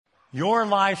Your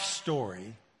life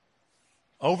story,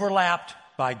 overlapped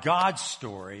by God's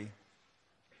story,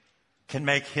 can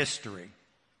make history.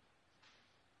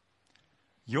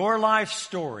 Your life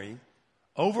story,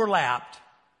 overlapped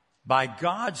by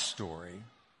God's story,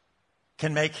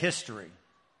 can make history.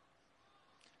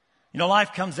 You know,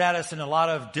 life comes at us in a lot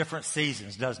of different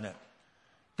seasons, doesn't it?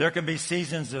 There can be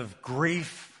seasons of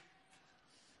grief.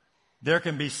 There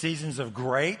can be seasons of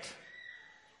great.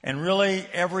 And really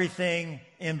everything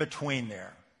in between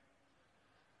there.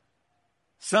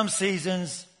 Some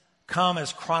seasons come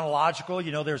as chronological.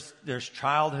 You know, there's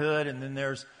childhood, and then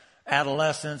there's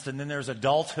adolescence, and then there's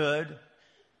adulthood.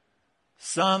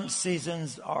 Some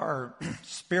seasons are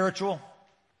spiritual,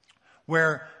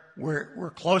 where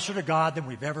we're closer to God than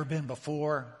we've ever been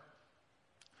before.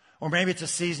 Or maybe it's a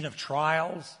season of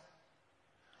trials.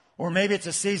 Or maybe it's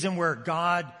a season where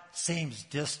God seems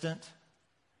distant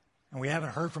and we haven't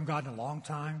heard from God in a long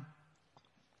time.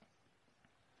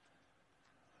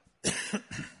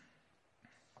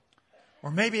 Or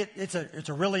maybe it's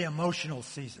a really emotional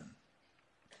season.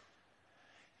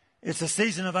 It's a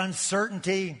season of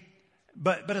uncertainty,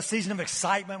 but a season of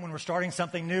excitement when we're starting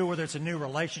something new, whether it's a new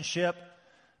relationship,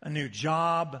 a new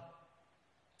job.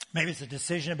 Maybe it's a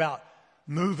decision about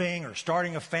moving or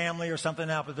starting a family or something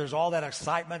else, but there's all that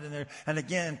excitement in there. And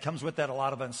again, comes with that a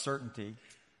lot of uncertainty.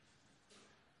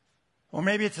 Or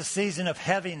maybe it's a season of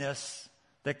heaviness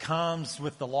that comes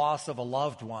with the loss of a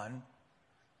loved one.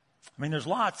 I mean, there's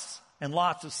lots and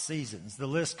lots of seasons. The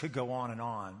list could go on and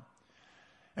on.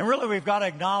 And really, we've got to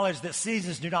acknowledge that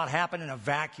seasons do not happen in a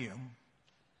vacuum.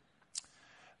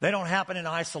 They don't happen in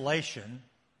isolation.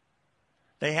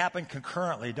 They happen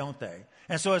concurrently, don't they?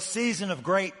 And so a season of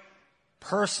great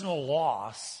personal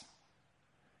loss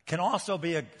can also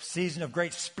be a season of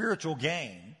great spiritual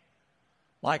gain.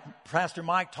 Like Pastor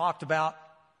Mike talked about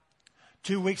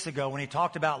 2 weeks ago when he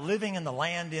talked about living in the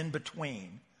land in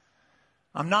between.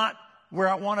 I'm not where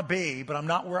I want to be, but I'm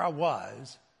not where I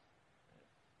was.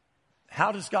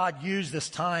 How does God use this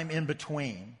time in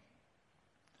between?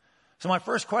 So my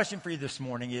first question for you this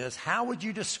morning is, how would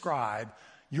you describe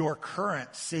your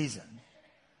current season?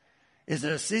 Is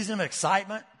it a season of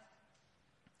excitement?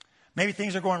 Maybe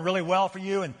things are going really well for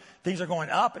you and things are going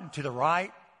up and to the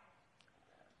right.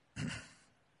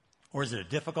 Or is it a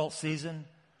difficult season?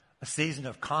 A season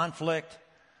of conflict?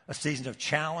 A season of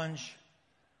challenge?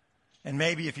 And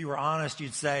maybe if you were honest,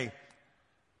 you'd say,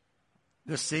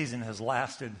 this season has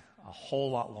lasted a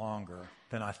whole lot longer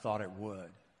than I thought it would.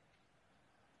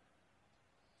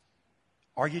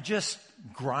 Are you just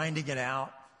grinding it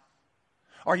out?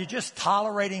 Are you just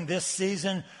tolerating this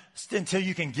season until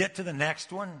you can get to the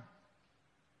next one?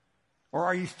 Or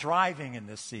are you thriving in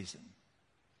this season?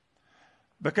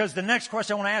 Because the next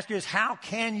question I want to ask you is, how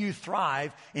can you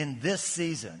thrive in this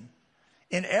season,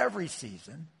 in every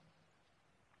season,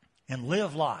 and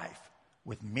live life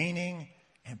with meaning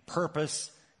and purpose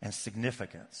and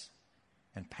significance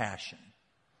and passion?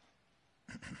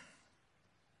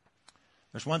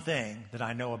 There's one thing that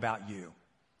I know about you,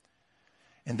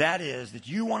 and that is that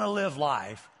you want to live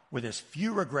life with as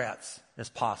few regrets as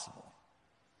possible.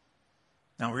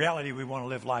 Now, in reality, we want to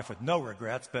live life with no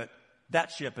regrets, but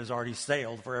that ship has already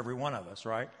sailed for every one of us,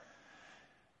 right?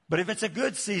 But if it's a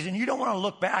good season, you don't want to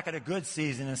look back at a good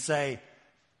season and say,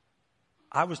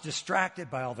 I was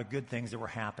distracted by all the good things that were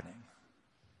happening.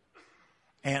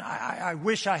 And I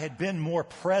wish I had been more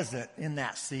present in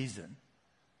that season.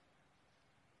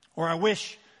 Or I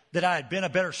wish that I had been a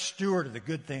better steward of the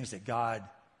good things that God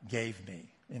gave me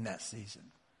in that season.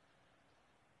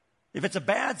 If it's a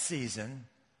bad season,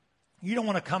 you don't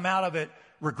want to come out of it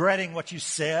regretting what you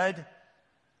said,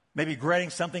 maybe regretting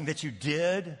something that you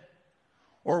did,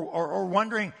 or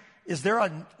wondering, is there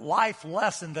a life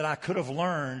lesson that I could have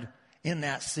learned in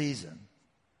that season?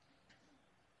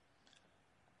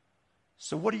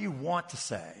 So what do you want to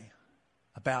say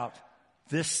about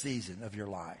this season of your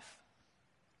life?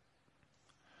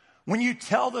 When you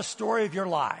tell the story of your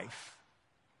life,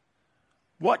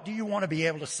 what do you want to be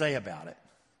able to say about it?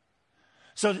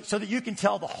 So that you can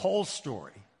tell the whole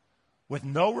story with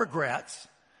no regrets,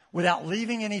 without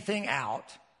leaving anything out,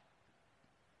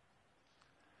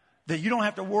 that you don't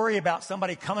have to worry about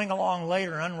somebody coming along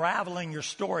later and unraveling your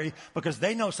story because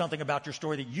they know something about your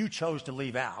story that you chose to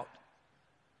leave out.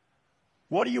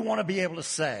 What do you want to be able to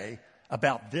say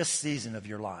about this season of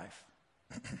your life?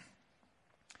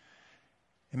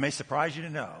 It may surprise you to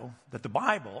know that the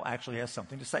Bible actually has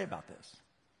something to say about this.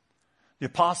 The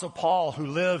Apostle Paul, who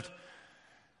lived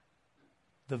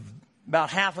about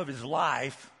half of his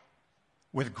life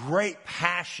with great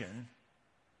passion,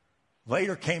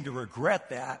 later came to regret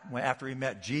that after he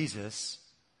met Jesus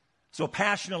So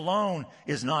passion alone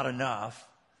is not enough.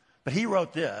 But he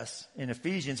wrote this in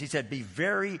Ephesians. He said, be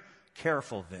very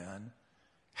careful then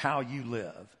how you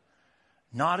live,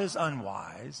 not as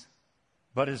unwise,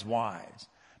 but as wise,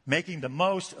 making the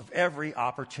most of every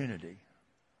opportunity.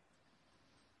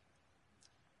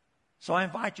 So I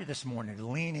invite you this morning to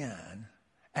lean in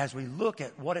as we look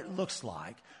at what it looks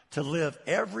like to live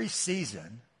every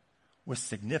season with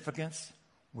significance,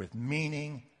 with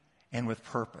meaning, and with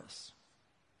purpose.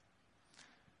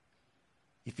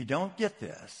 If you don't get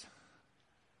this,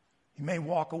 you may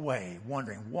walk away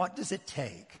wondering, what does it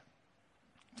take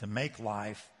to make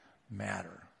life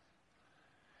matter?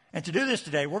 And to do this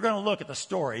today, we're going to look at the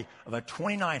story of a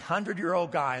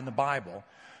 2,900-year-old guy in the Bible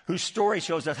whose story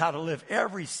shows us how to live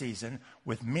every season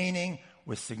with meaning,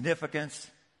 with significance,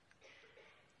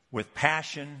 with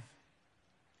passion,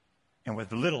 and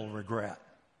with little regret.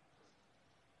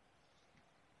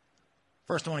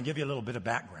 First, I want to give you a little bit of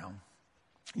background.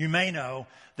 You may know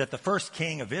that the first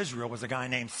king of Israel was a guy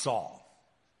named Saul.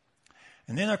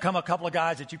 And then there come a couple of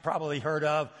guys that you probably heard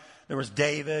of. There was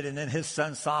David, and then his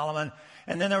son Solomon.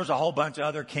 And then there was a whole bunch of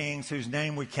other kings whose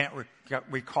name we can't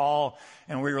recall,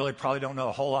 and we really probably don't know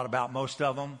a whole lot about most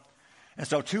of them. And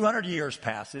so 200 years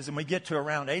passes, and we get to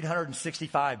around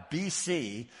 865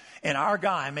 BC, and our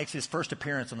guy makes his first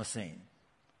appearance on the scene.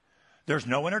 There's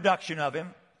no introduction of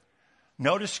him,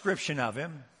 no description of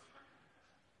him.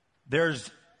 There's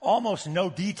almost no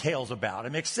details about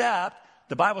him, except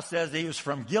the Bible says that he was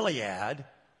from Gilead,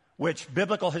 which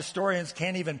biblical historians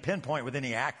can't even pinpoint with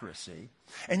any accuracy.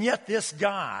 And yet this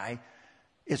guy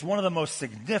is one of the most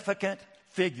significant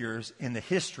figures in the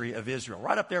history of Israel,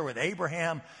 right up there with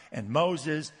Abraham and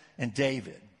Moses and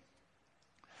David.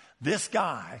 This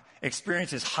guy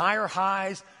experiences higher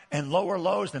highs and lower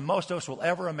lows than most of us will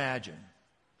ever imagine.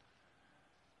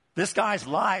 This guy's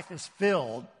life is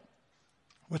filled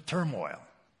with turmoil.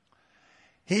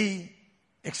 He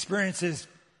experiences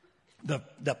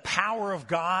the power of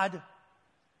God,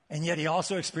 and yet he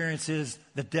also experiences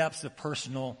the depths of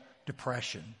personal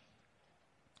depression.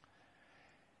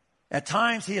 At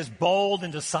times he is bold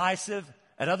and decisive.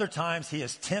 At other times he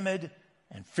is timid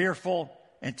and fearful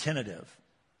and tentative.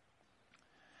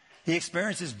 He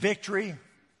experiences victory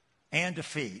and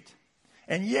defeat.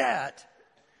 And yet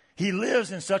he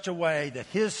lives in such a way that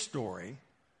his story,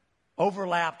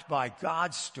 overlapped by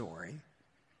God's story,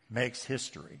 makes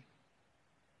history.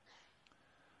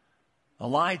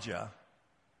 Elijah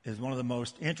is one of the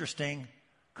most interesting,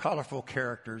 colorful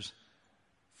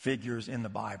figures in the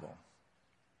Bible.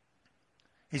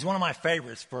 He's one of my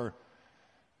favorites for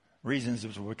reasons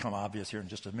that will become obvious here in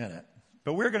just a minute.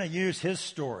 But we're going to use his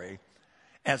story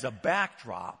as a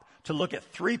backdrop to look at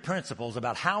three principles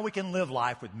about how we can live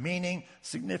life with meaning,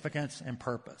 significance, and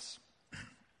purpose.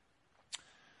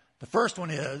 The first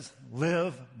one is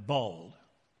live bold.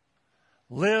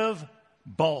 Live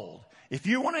bold. If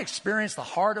you want to experience the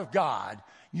heart of God,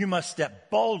 you must step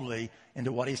boldly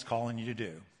into what he's calling you to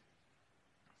do.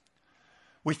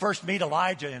 We first meet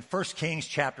Elijah in 1 Kings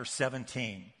chapter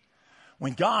 17,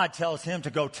 when God tells him to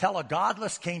go tell a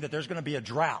godless king that there's going to be a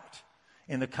drought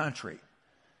in the country.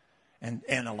 And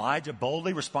Elijah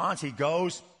boldly responds. He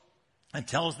goes and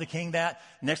tells the king that.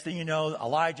 Next thing you know,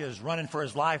 Elijah is running for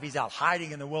his life. He's out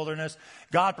hiding in the wilderness.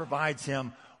 God provides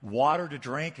him water to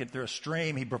drink through a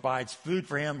stream. He provides food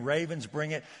for him. Ravens bring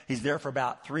it. He's there for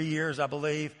about 3 years, I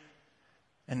believe.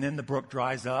 And then the brook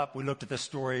dries up. We looked at this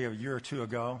story a year or two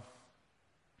ago.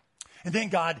 And then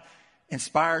God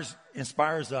inspires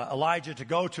Elijah to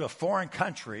go to a foreign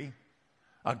country,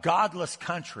 a godless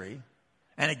country.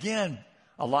 And again,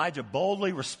 Elijah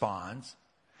boldly responds.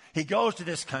 He goes to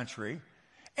this country,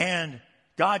 and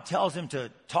God tells him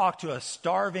to talk to a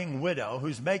starving widow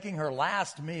who's making her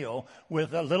last meal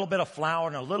with a little bit of flour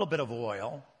and a little bit of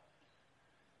oil.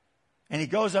 And he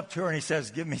goes up to her and he says,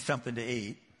 "Give me something to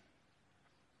eat."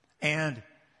 And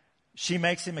she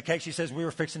makes him a cake. She says, "We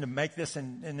were fixing to make this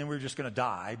and then we were just going to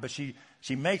die." But she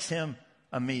makes him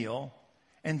a meal.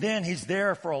 And then he's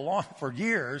there for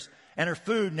years, and her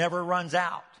food never runs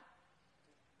out.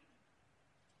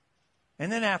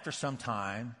 And then after some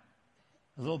time,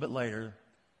 a little bit later,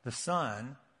 the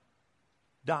son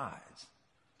dies.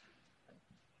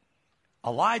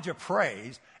 Elijah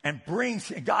prays, and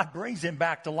God brings him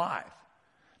back to life.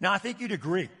 Now, I think you'd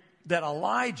agree that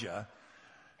Elijah,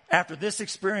 after this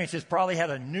experience, has probably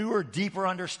had a newer, deeper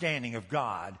understanding of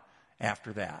God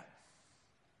after that.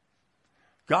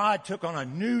 God took on a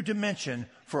new dimension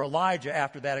for Elijah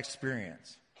after that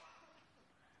experience.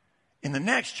 In the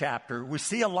next chapter, we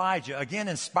see Elijah, again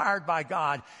inspired by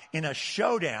God, in a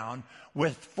showdown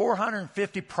with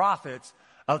 450 prophets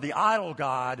of the idol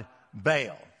god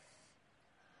Baal.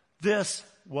 This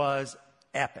was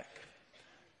epic.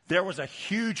 There was a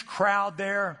huge crowd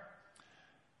there.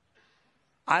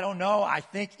 I don't know. I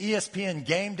think ESPN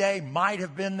Game Day might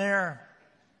have been there.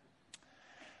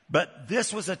 But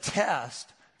this was a test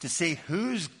to see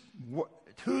whose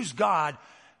God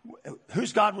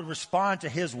would respond to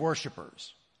his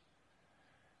worshipers.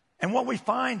 And what we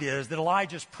find is that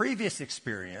Elijah's previous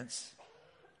experience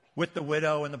with the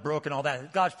widow and the brook and all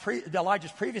that,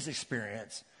 Elijah's previous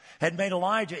experience had made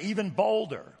Elijah even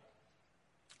bolder.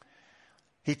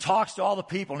 He talks to all the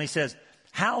people and he says,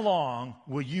 how long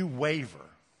will you waver?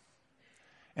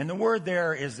 And the word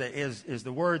there is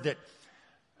the word that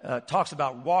talks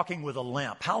about walking with a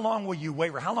limp. How long will you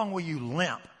waver? How long will you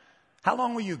limp? How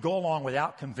long will you go along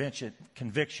without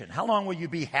conviction? How long will you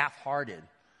be half-hearted?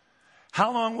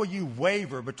 How long will you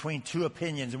waver between two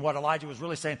opinions? And what Elijah was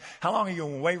really saying, how long are you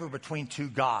going to waver between two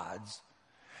gods?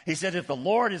 He said, if the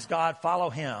Lord is God, follow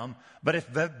him. But if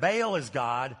Baal is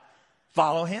God,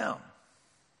 follow him.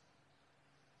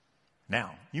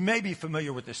 Now, you may be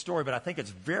familiar with this story, but I think it's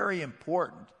very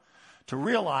important to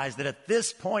realize that at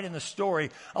this point in the story,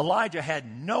 Elijah had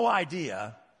no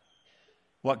idea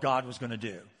what God was going to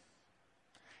do.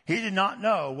 He did not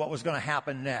know what was going to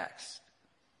happen next.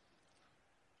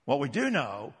 What we do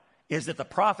know is that the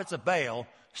prophets of Baal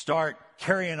start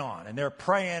carrying on, and they're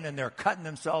praying and they're cutting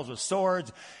themselves with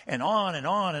swords and on and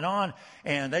on and on.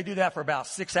 And they do that for about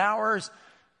 6 hours.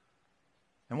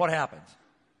 And what happens?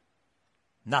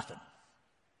 Nothing.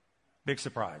 Big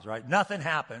surprise, right? Nothing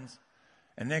happens.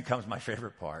 And then comes my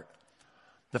favorite part.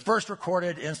 The first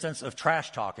recorded instance of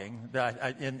trash talking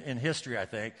in history, I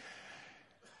think.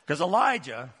 Because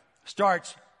Elijah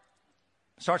starts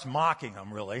mocking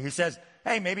him, really. He says,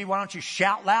 hey, maybe why don't you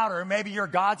shout louder? Maybe your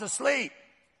God's asleep.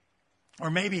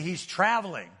 Or maybe he's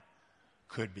traveling.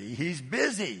 Could be he's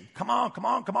busy. Come on, come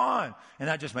on, come on. And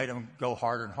that just made him go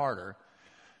harder and harder.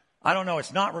 I don't know.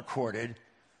 It's not recorded.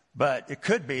 But it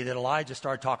could be that Elijah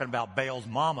started talking about Baal's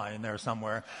mama in there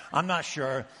somewhere. I'm not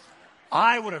sure.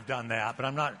 I would have done that, but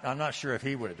I'm not sure if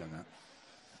he would have done that.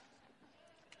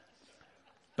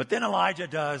 But then Elijah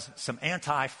does some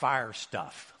anti-fire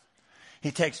stuff.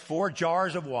 He takes 4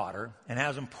 jars of water and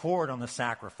has them poured on the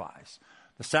sacrifice.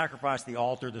 The sacrifice, the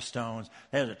altar, the stones.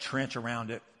 There's a trench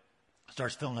around it.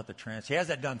 Starts filling up the trench. He has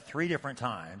that done 3 different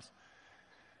times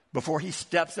before he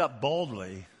steps up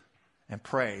boldly and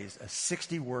prays a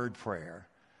 60-word prayer.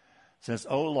 It says,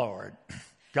 O Lord,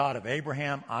 God of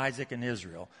Abraham, Isaac, and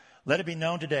Israel, let it be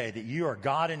known today that you are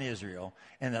God in Israel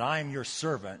and that I am your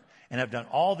servant and have done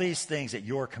all these things at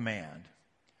your command.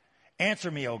 Answer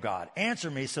me, O God.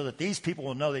 Answer me so that these people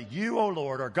will know that you, O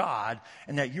Lord, are God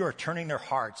and that you are turning their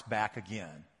hearts back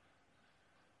again.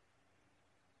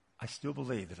 I still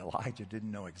believe that Elijah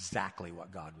didn't know exactly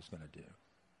what God was going to do.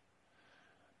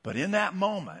 But in that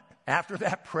moment, after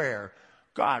that prayer,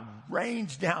 God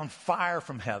rains down fire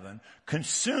from heaven,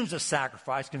 consumes the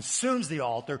sacrifice, consumes the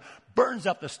altar, burns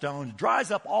up the stones, dries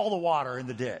up all the water in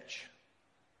the ditch.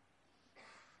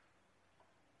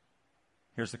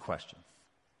 Here's the question.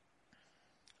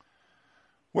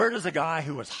 Where does a guy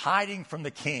who was hiding from the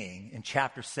king in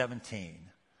chapter 17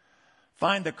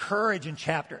 find the courage in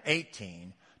chapter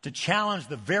 18 to challenge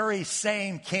the very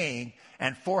same king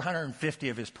and 450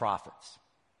 of his prophets?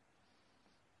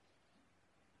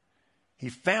 He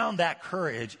found that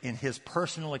courage in his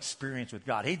personal experience with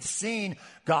God. He'd seen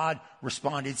God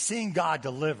respond. He'd seen God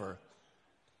deliver.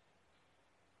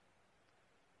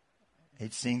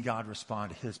 He'd seen God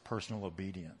respond to his personal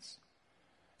obedience.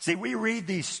 See, we read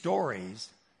these stories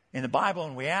in the Bible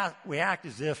and we act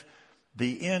as if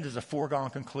the end is a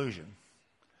foregone conclusion.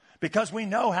 Because we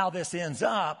know how this ends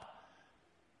up,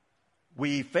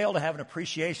 we fail to have an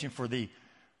appreciation for the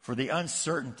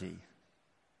uncertainty,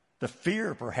 the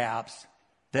fear perhaps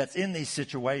that's in these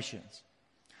situations.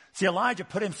 See, Elijah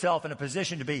put himself in a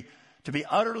position to be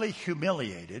utterly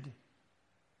humiliated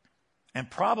and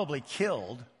probably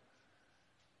killed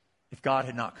if God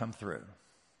had not come through.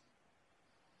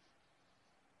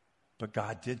 But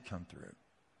God did come through.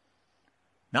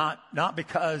 Not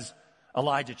because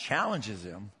Elijah challenges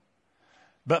him,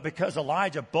 but because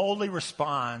Elijah boldly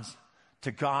responds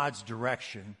to God's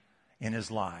direction in his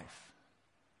life.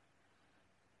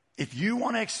 If you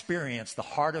want to experience the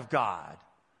heart of God,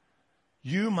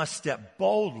 you must step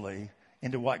boldly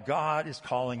into what God is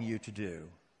calling you to do.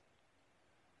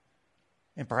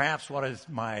 And perhaps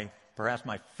my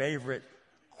favorite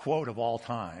quote of all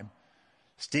time,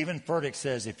 Stephen Furtick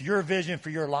says, if your vision for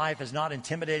your life is not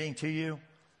intimidating to you,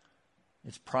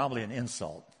 it's probably an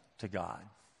insult to God.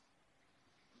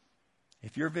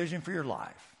 If your vision for your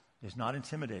life is not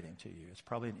intimidating to you, it's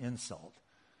probably an insult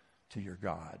to your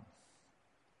God.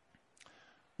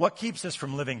 What keeps us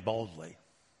from living boldly?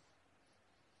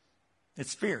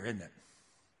 It's fear, isn't it?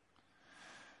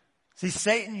 See,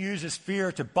 Satan uses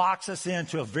fear to box us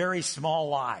into a very small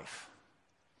life.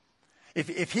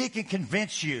 If he can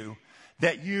convince you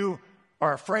that you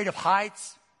are afraid of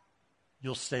heights,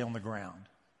 you'll stay on the ground.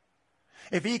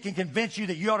 If he can convince you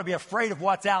that you ought to be afraid of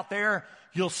what's out there,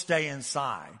 you'll stay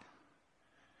inside.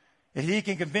 If he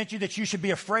can convince you that you should be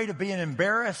afraid of being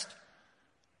embarrassed,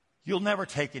 you'll never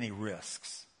take any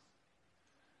risks.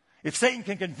 If Satan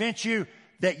can convince you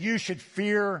that you should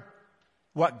fear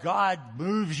what God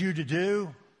moves you to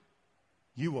do,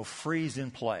 you will freeze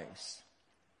in place.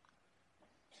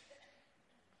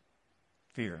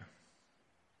 Fear.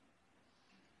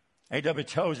 A.W.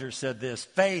 Tozer said this: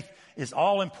 faith is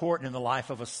all important in the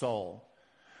life of a soul.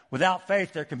 Without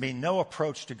faith, there can be no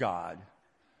approach to God,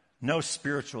 no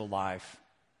spiritual life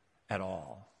at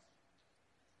all.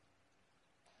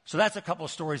 So that's a couple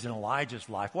of stories in Elijah's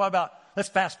life. What about, let's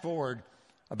fast forward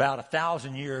about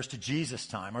 1,000 years to Jesus'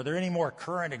 time. Are there any more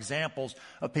current examples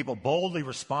of people boldly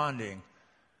responding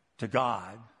to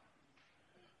God?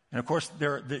 And of course,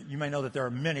 you may know that there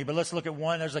are many, but let's look at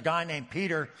one. There's a guy named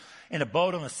Peter in a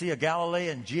boat on the Sea of Galilee,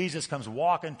 and Jesus comes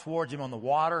walking towards him on the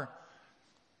water.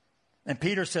 And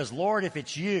Peter says, "Lord, if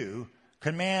it's you,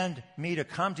 command me to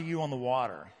come to you on the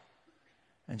water."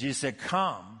 And Jesus said,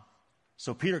 "Come."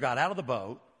 So Peter got out of the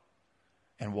boat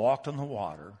and walked on the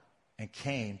water and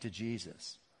came to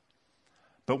Jesus.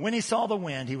 But when he saw the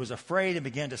wind, he was afraid and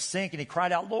began to sink, and he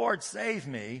cried out, "Lord, save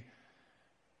me."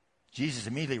 Jesus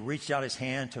immediately reached out his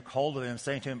hand, took hold of him,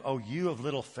 saying to him, "Oh, you of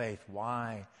little faith,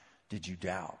 why did you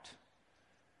doubt?"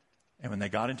 And when they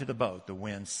got into the boat, the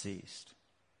wind ceased.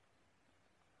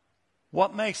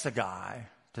 What makes a guy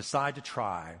decide to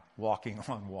try walking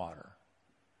on water?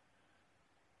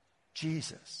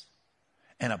 Jesus.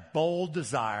 And a bold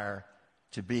desire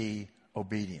to be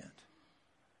obedient.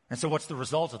 And so what's the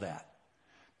result of that?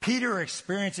 Peter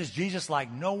experiences Jesus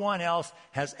like no one else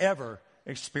has ever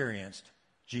experienced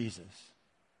Jesus.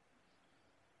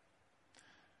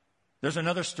 There's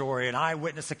another story, an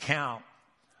eyewitness account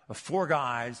of 4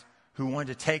 guys who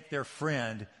wanted to take their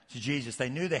friend to Jesus. They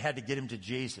knew they had to get him to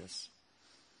Jesus.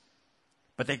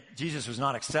 But Jesus was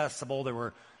not accessible. There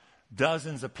were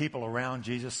dozens of people around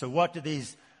Jesus. So what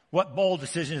bold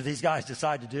decision did these guys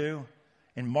decide to do?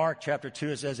 In Mark chapter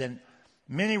 2, it says, "And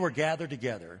many were gathered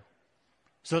together,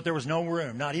 so that there was no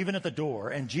room, not even at the door.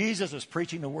 And Jesus was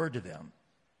preaching the word to them.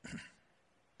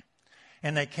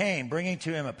 And they came, bringing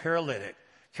to him a paralytic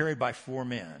carried by 4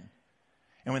 men.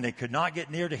 And when they could not get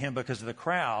near to him because of the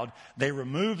crowd, they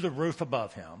removed the roof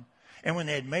above him. And when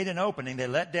they had made an opening, they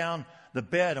let down the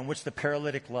bed on which the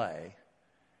paralytic lay.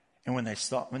 And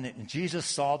when Jesus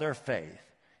saw their faith,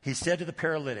 he said to the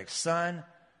paralytic, 'Son,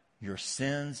 your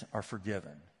sins are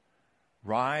forgiven.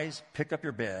 Rise, pick up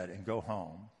your bed, and go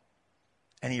home.'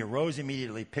 And he arose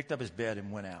immediately, picked up his bed,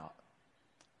 and went out."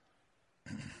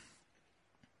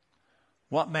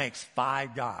 What makes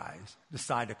 5 guys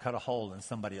decide to cut a hole in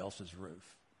somebody else's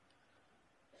roof?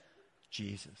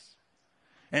 Jesus.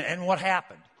 And what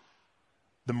happened?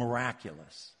 The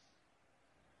miraculous.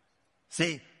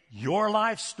 See, your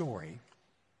life story,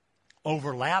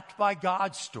 overlapped by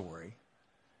God's story,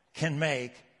 can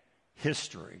make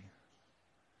history.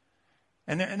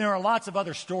 And there are lots of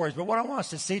other stories, but what I want us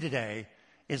to see today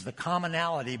is the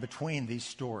commonality between these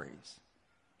stories.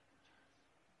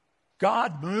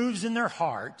 God moves in their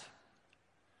heart,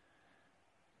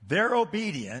 they're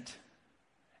obedient,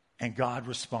 and God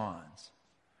responds.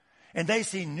 And they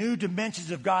see new dimensions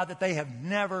of God that they have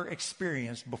never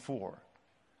experienced before.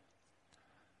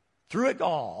 Through it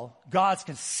all, God's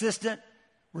consistent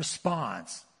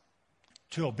response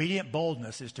to obedient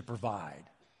boldness is to provide.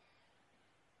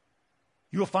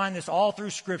 You will find this all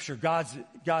through Scripture.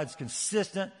 God's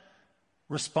consistent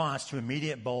response to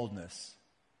immediate boldness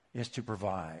is to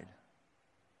provide.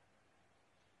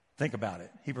 Think about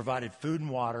it. He provided food and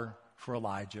water for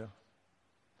Elijah.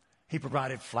 He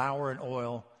provided flour and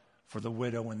oil for the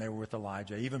widow when they were with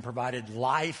Elijah. He even provided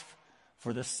life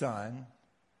for the son.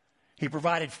 He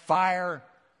provided fire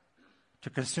to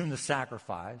consume the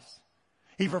sacrifice.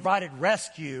 He provided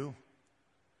rescue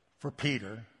for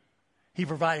Peter. He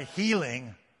provided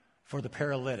healing for the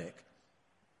paralytic.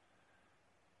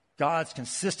 God's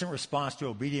consistent response to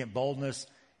obedient boldness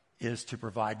is to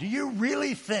provide. Do you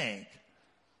really think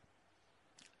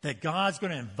that God's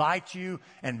going to invite you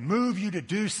and move you to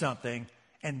do something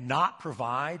and not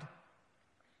provide?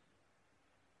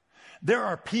 There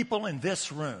are people in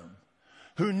this room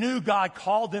who knew God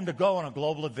called them to go on a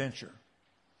global adventure,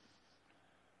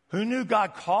 who knew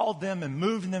God called them and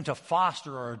moved them to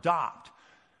foster or adopt,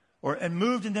 and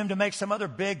moved in them to make some other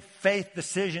big faith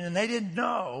decision, and they didn't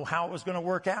know how it was going to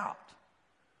work out.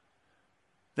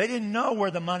 They didn't know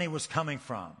where the money was coming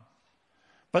from.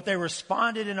 But they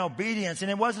responded in obedience,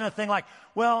 and it wasn't a thing like,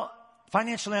 well,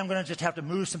 financially I'm going to just have to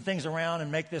move some things around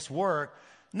and make this work.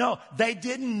 No, they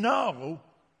didn't know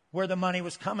where the money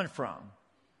was coming from.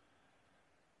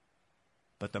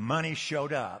 But the money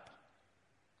showed up,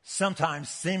 sometimes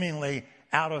seemingly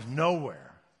out of nowhere.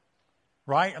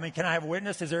 Right? I mean, can I have a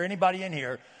witness? Is there anybody in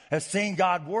here has seen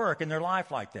God work in their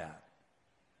life like that?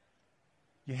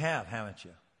 You have, haven't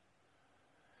you?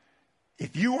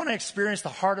 If you want to experience the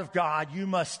heart of God, you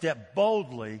must step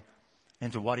boldly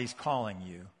into what He's calling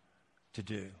you to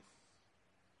do.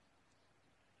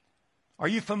 Are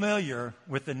you familiar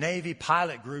with the Navy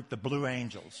pilot group, the Blue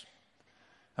Angels?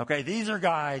 Okay, these are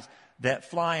guys that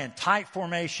fly in tight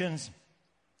formations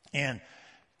and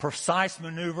precise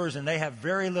maneuvers, and they have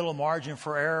very little margin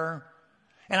for error.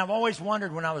 And I've always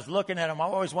wondered, when I was looking at them,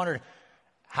 I've always wondered,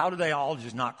 how do they all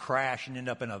just not crash and end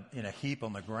up in a heap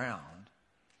on the ground?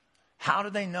 How do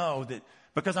they know that?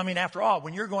 Because, I mean, after all,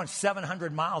 when you're going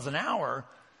 700 miles an hour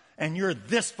and you're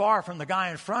this far from the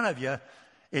guy in front of you,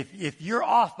 if you're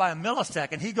off by a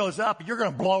millisecond, he goes up, you're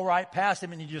going to blow right past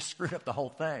him and you just screwed up the whole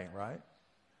thing, right?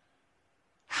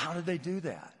 How did they do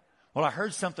that? Well, I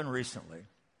heard something recently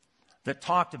that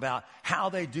talked about how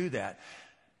they do that.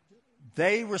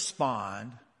 They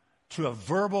respond to a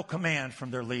verbal command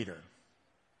from their leader.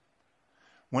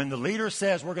 When the leader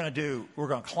says we're going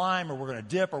to climb, or we're going to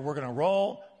dip, or we're going to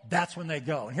roll, that's when they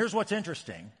go. And here's what's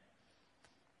interesting.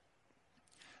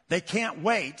 They can't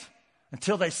wait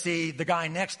until they see the guy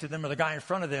next to them or the guy in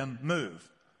front of them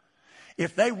move.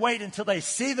 If they wait until they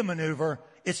see the maneuver,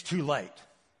 it's too late.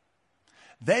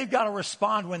 They've got to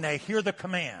respond when they hear the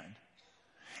command.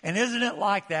 And isn't it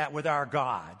like that with our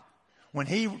God? When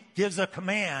He gives a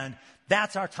command,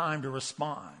 that's our time to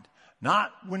respond.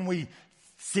 Not when we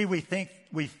think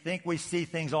we see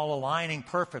things all aligning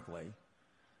perfectly,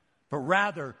 but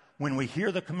rather when we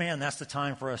hear the command, that's the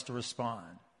time for us to respond.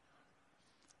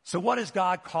 So what is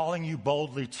God calling you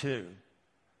boldly to?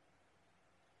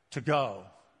 To go,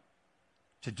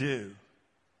 to do,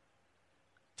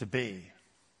 to be.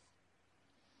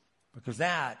 Because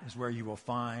that is where you will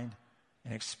find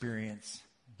and experience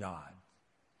God.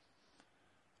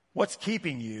 What's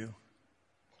keeping you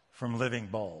from living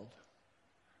bold?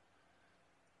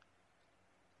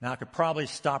 Now, I could probably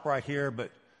stop right here,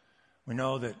 but we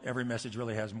know that every message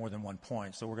really has more than one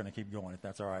point, so we're going to keep going if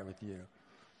that's all right with you.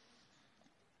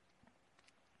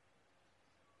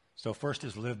 So first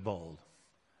is live bold.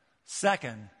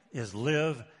 Second is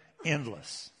live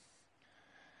endless.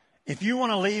 If you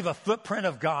want to leave a footprint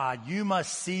of God, you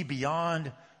must see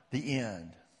beyond the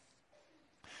end.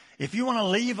 If you want to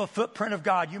leave a footprint of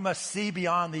God, you must see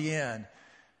beyond the end.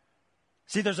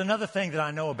 See, there's another thing that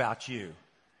I know about you.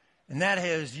 And that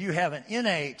is, you have an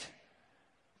innate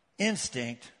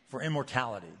instinct for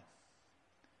immortality,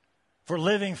 for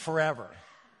living forever.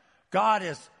 God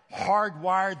has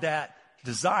hardwired that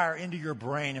desire into your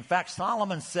brain. In fact,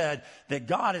 Solomon said that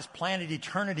God has planted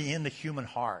eternity in the human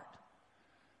heart.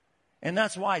 And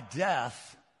that's why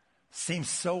death seems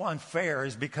so unfair,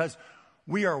 is because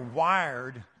we are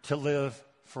wired to live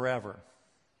forever.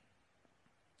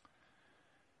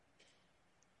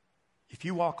 If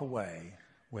you walk away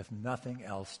with nothing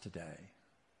else today,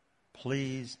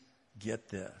 please get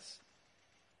this.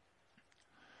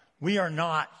 We are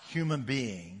not human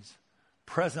beings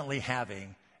presently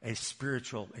having a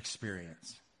spiritual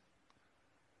experience.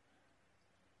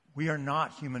 We are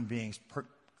not human beings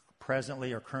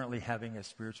presently or currently having a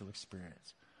spiritual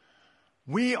experience.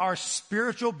 We are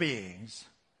spiritual beings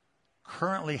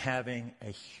currently having a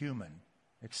human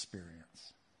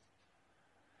experience.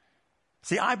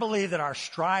 See, I believe that our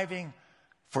striving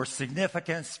for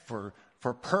significance, for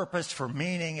purpose, for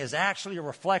meaning is actually a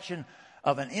reflection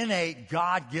of an innate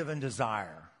God-given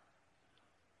desire.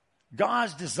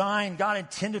 God's design, God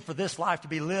intended for this life to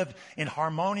be lived in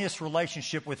harmonious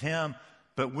relationship with Him,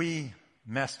 but we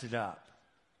messed it up.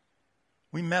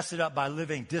 We messed it up by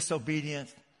living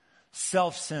disobedient,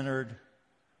 self-centered,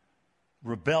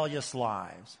 rebellious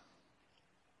lives.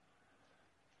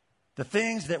 The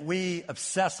things that we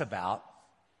obsess about,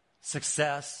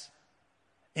 success,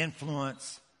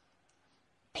 influence,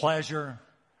 pleasure,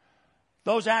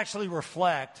 those actually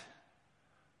reflect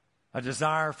a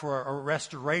desire for a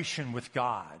restoration with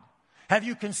God. Have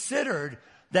you considered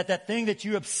that thing that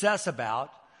you obsess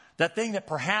about, that thing that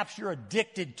perhaps you're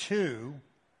addicted to,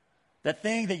 that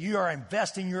thing that you are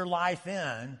investing your life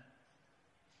in,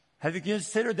 have you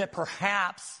considered that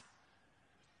perhaps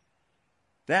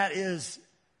that is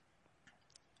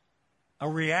a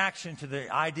reaction to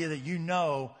the idea that you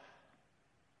know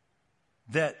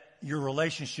that your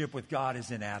relationship with God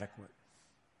is inadequate.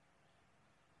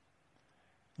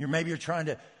 Maybe you're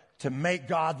trying to make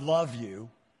God love you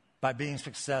by being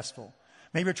successful.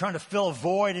 Maybe you're trying to fill a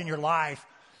void in your life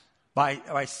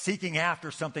by seeking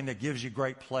after something that gives you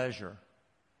great pleasure.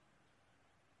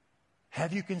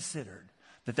 Have you considered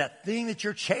that thing that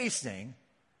you're chasing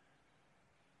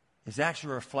is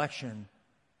actually a reflection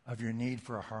of your need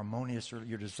for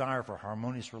your desire for a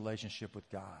harmonious relationship with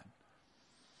God?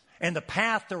 And the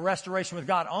path to restoration with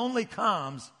God only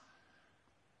comes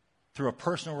through a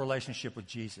personal relationship with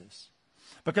Jesus.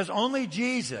 Because only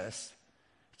Jesus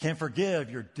can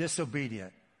forgive your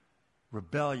disobedient,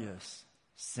 rebellious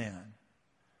sin.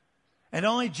 And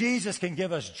only Jesus can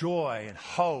give us joy and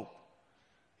hope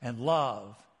and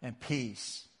love and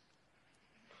peace.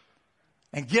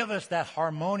 And give us that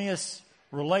harmonious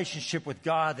relationship with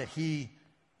God that He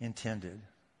intended.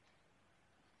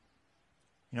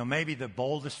 Maybe the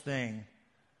boldest thing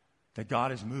that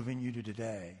God is moving you to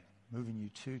today,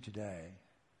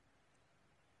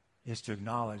 is to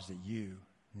acknowledge that you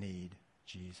need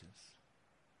Jesus.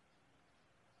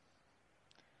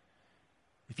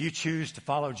 If you choose to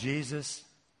follow Jesus,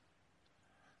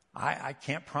 I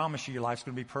can't promise you your life's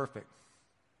going to be perfect.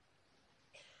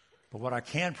 But what I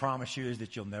can promise you is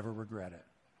that you'll never regret it.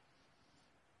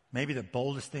 Maybe the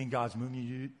boldest thing God's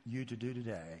moving you to do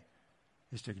today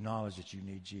is to acknowledge that you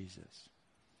need Jesus.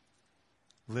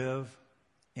 Live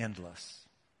endless.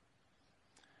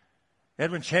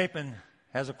 Edwin Chapin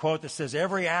has a quote that says,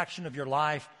 "Every action of your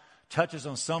life touches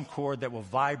on some chord that will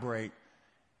vibrate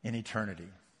in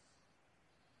eternity."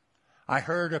 I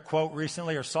heard a quote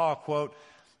recently, or saw a quote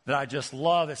that I just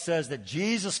love. It says that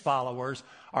Jesus followers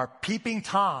are peeping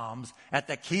toms at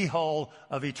the keyhole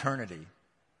of eternity.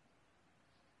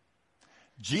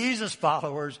 Jesus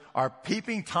followers are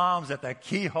peeping toms at the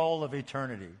keyhole of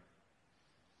eternity.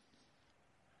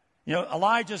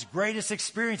 Elijah's greatest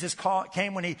experiences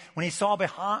came when he saw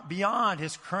beyond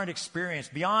his current experience,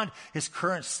 beyond his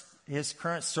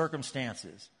current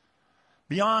circumstances,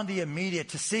 beyond the immediate,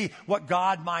 to see what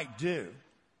God might do.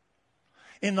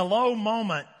 In the low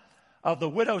moment of the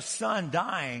widow's son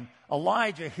dying,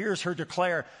 Elijah hears her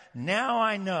declare, "Now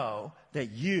I know that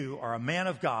you are a man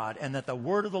of God and that the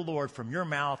word of the Lord from your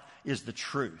mouth is the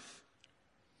truth."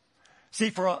 See,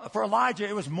 for Elijah,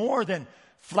 it was more than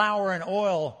flour and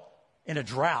oil in a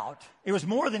drought. It was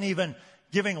more than even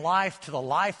giving life to the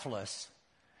lifeless.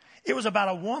 It was about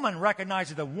a woman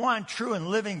recognizing the one true and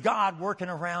living God working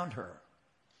around her.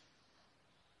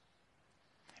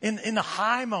 In the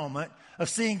high moment of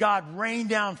seeing God rain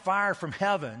down fire from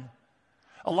heaven,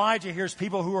 Elijah hears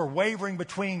people who are wavering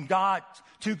between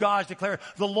two gods declare,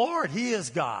 "The Lord, He is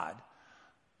God.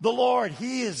 The Lord,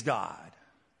 He is God."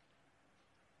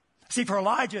 See, for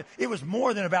Elijah, it was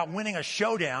more than about winning a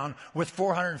showdown with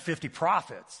 450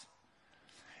 prophets.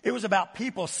 It was about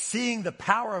people seeing the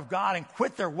power of God and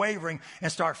quit their wavering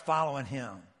and start following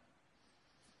Him.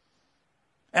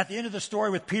 At the end of the story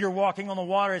with Peter walking on the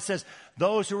water, it says,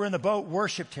 those who were in the boat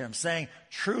worshiped Him, saying,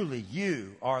 "Truly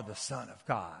you are the Son of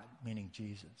God," meaning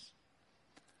Jesus.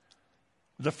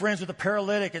 The friends with the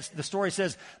paralytic, the story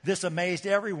says, this amazed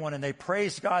everyone, and they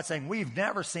praised God, saying, "We've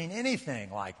never seen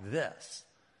anything like this."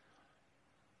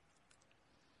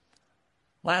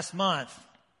 Last month,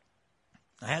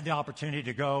 I had the opportunity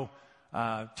to go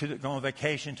on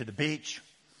vacation to the beach,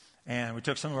 and we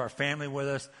took some of our family with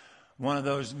us. One of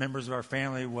those members of our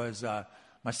family was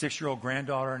my 6-year-old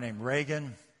granddaughter named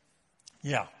Reagan.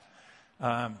 Yeah,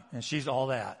 and she's all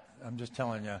that. I'm just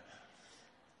telling you.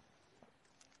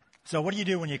 So what do you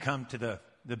do when you come to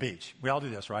the beach? We all do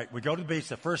this, right? We go to the beach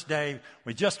the first day.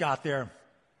 We just got there,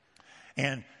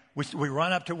 and we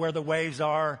run up to where the waves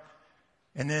are,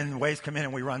 and then the waves come in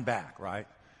and we run back, right?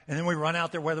 And then we run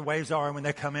out there where the waves are, and when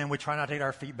they come in, we try not to get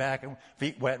our feet back and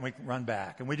feet wet, and we run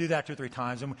back. And we do that 2 or 3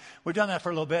 times. And we've done that for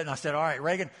a little bit, and I said, "All right,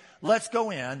 Reagan, let's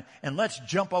go in and let's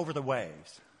jump over the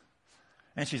waves."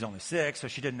 And she's only 6, so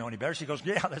she didn't know any better. She goes,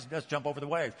 "Yeah, let's jump over the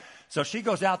waves." So she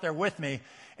goes out there with me,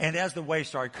 and as the waves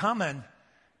started coming,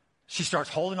 she starts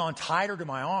holding on tighter to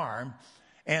my arm.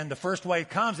 And the first wave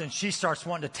comes, and she starts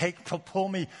wanting to pull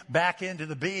me back into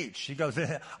the beach. She goes,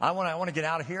 I want to get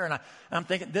out of here. And I'm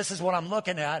thinking, this is what I'm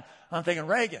looking at. I'm thinking,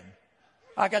 Reagan,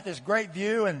 I got this great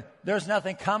view, and there's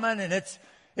nothing coming, and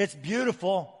it's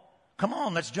beautiful. Come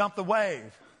on, let's jump the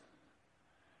wave.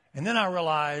 And then I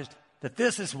realized that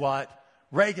this is what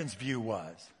Reagan's view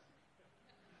was.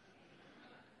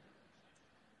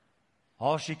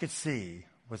 All she could see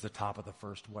was the top of the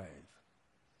first wave.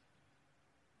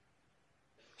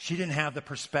 She didn't have the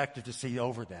perspective to see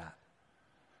over that.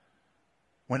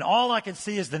 when all I can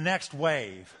see is the next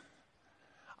wave,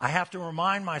 I have to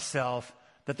remind myself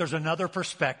that there's another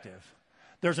perspective.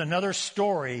 There's another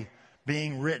story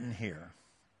being written here.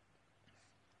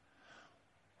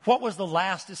 What was the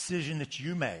last decision that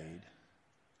you made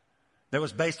that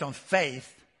was based on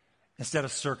faith instead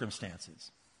of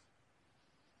circumstances?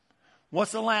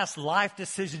 What's the last life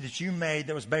decision that you made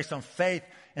that was based on faith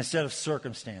instead of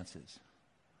circumstances?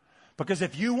 Because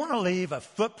if you want to leave a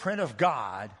footprint of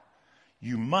God,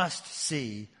 you must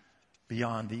see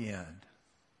beyond the end.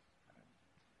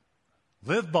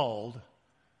 Live bold,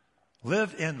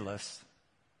 live endless,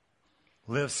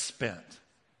 live spent.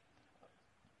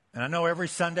 And I know every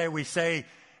Sunday we say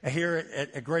here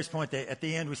at Grace Point, at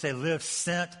the end we say live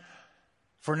sent.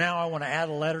 For now, I want to add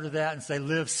a letter to that and say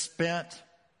live spent.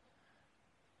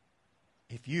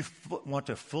 If you want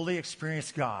to fully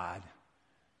experience God,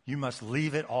 you must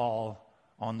leave it all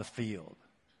on the field.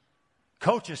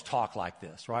 Coaches talk like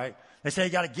this, right? They say you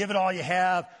got to give it all you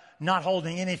have, not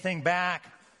holding anything back.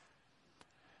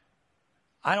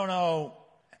 I don't know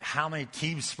how many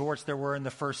team sports there were in the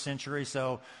first century,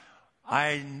 so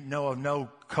I know of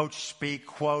no coach speak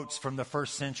quotes from the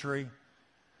first century.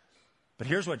 But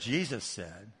here's what Jesus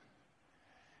said.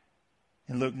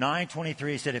 In Luke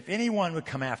 9:23, he said, if anyone would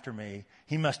come after me,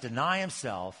 he must deny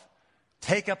himself,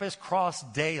 take up his cross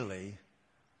daily,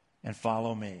 and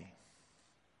follow me.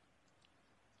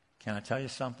 Can I tell you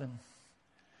something?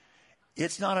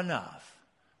 It's not enough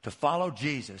to follow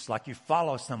Jesus like you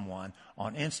follow someone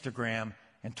on Instagram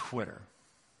and Twitter.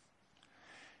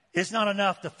 It's not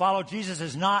enough to follow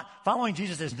Jesus. Following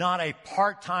Jesus is not a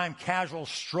part-time casual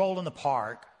stroll in the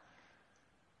park,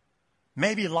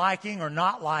 maybe liking or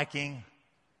not liking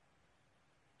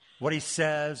what he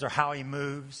says or how he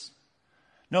moves.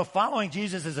 No, following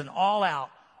Jesus is an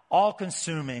all-out,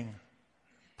 all-consuming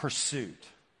pursuit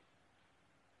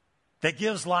that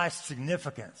gives life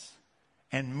significance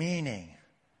and meaning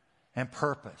and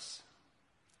purpose.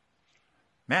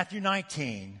 Matthew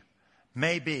 19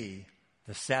 may be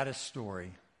the saddest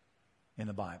story in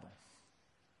the Bible.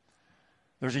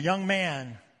 There's a young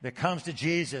man that comes to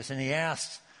Jesus and he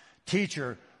asks,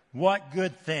 teacher, what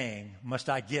good thing must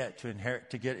I get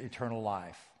to get eternal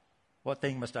life? What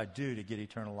thing must I do to get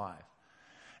eternal life?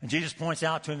 And Jesus points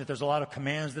out to him that there's a lot of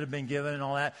commands that have been given and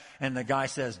all that. And the guy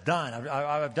says, done.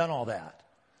 I've done all that.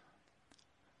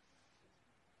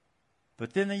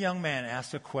 But then the young man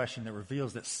asks a question that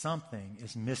reveals that something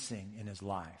is missing in his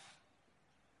life.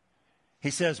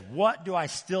 He says, what do I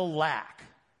still lack?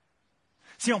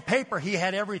 See, on paper, he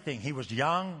had everything. He was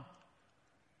young.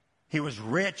 He was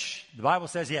rich. The Bible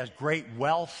says he has great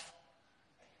wealth.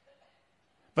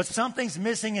 But something's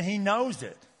missing and he knows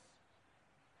it.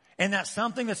 And that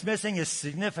something that's missing is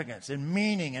significance and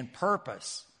meaning and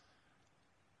purpose.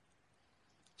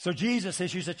 So Jesus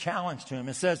issues a challenge to him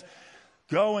and says,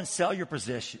 go and sell your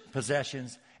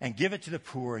possessions and give it to the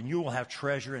poor and you will have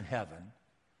treasure in heaven.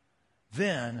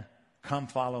 Then come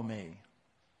follow me.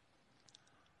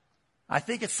 I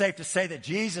think it's safe to say that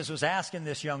Jesus was asking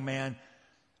this young man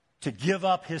to give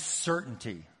up his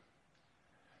certainty,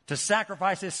 to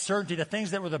sacrifice his certainty to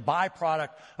things that were the byproduct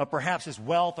of perhaps his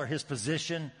wealth or his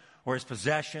position or his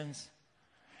possessions.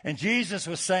 And Jesus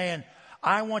was saying,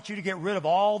 I want you to get rid of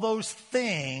all those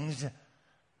things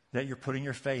that you're putting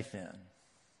your faith in.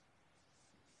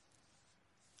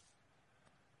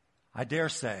 I dare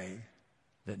say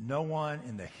that no one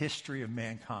in the history of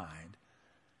mankind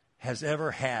has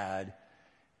ever had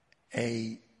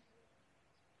a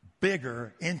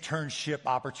bigger internship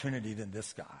opportunity than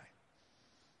this guy.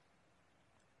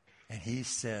 And he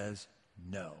says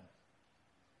no.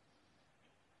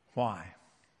 Why?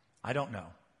 I don't know.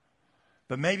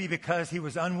 But maybe because he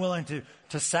was unwilling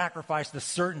to sacrifice the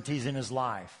certainties in his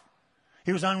life.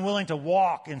 He was unwilling to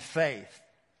walk in faith.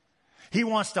 He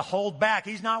wants to hold back.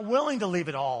 He's not willing to leave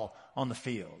it all on the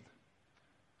field.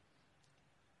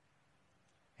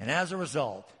 And as a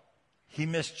result, he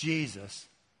missed Jesus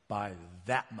by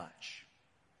that much.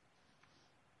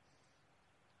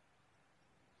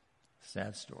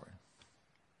 Sad story.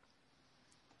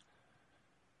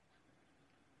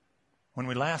 When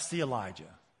we last see Elijah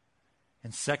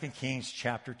in 2 Kings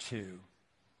chapter 2,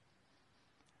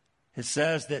 it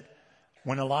says that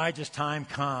when Elijah's time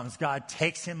comes, God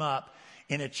takes him up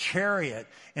in a chariot,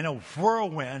 in a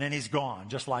whirlwind, and he's gone,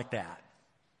 just like that.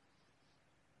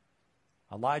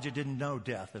 Elijah didn't know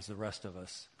death as the rest of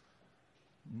us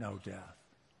know death.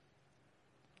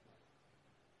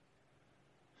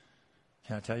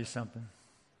 Can I tell you something?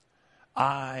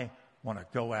 I want to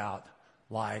go out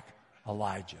like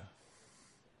Elijah.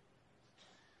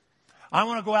 I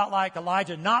want to go out like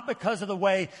Elijah, not because of the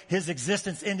way his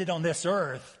existence ended on this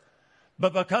earth,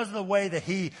 but because of the way that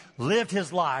he lived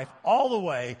his life all the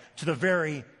way to the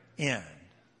very end.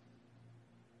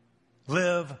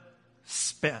 Live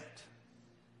spent.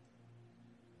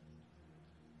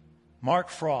 Mark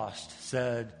Frost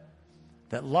said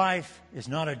that life is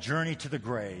not a journey to the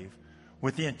grave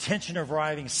with the intention of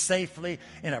arriving safely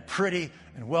in a pretty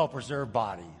and well-preserved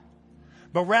body,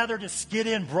 but rather to skid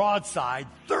in broadside,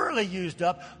 thoroughly used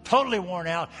up, totally worn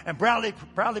out, and proudly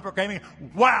proclaiming,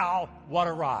 "Wow, what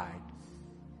a ride."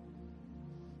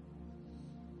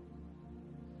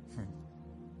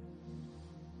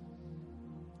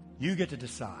 You get to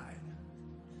decide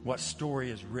what story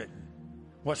is written,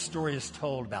 what story is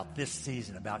told about this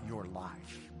season, about your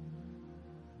life.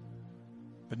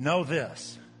 But know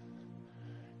this,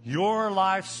 your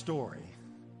life story,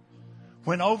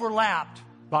 when overlapped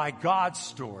by God's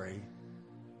story,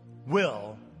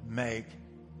 will make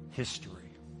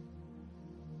history.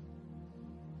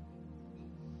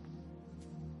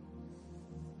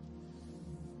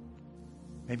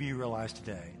 Maybe you realize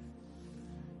today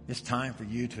it's time for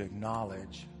you to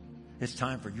acknowledge, it's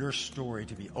time for your story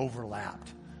to be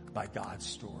overlapped by God's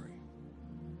story.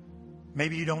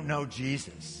 Maybe you don't know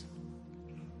Jesus.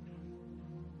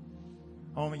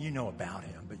 Oh, I mean, you know about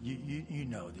him, but you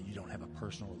know that you don't have a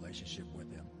personal relationship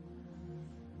with him.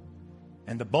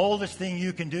 And the boldest thing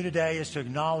you can do today is to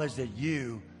acknowledge that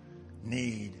you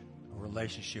need a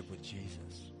relationship with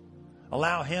Jesus.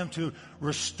 Allow him to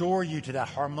restore you to that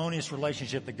harmonious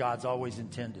relationship that God's always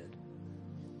intended.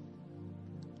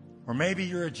 Or maybe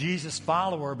you're a Jesus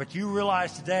follower, but you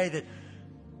realize today that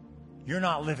you're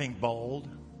not living bold.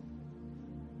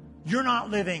 You're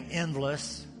not living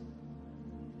endless.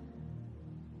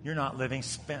 You're not living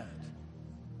spent.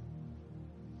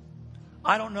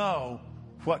 I don't know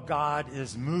what God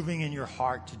is moving in your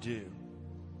heart to do.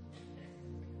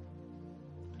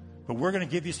 But we're going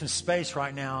to give you some space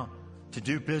right now to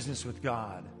do business with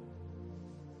God.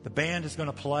 The band is going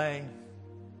to play.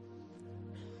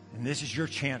 And this is your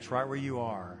chance right where you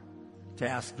are to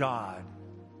ask God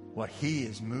what he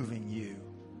is moving you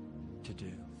to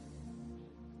do.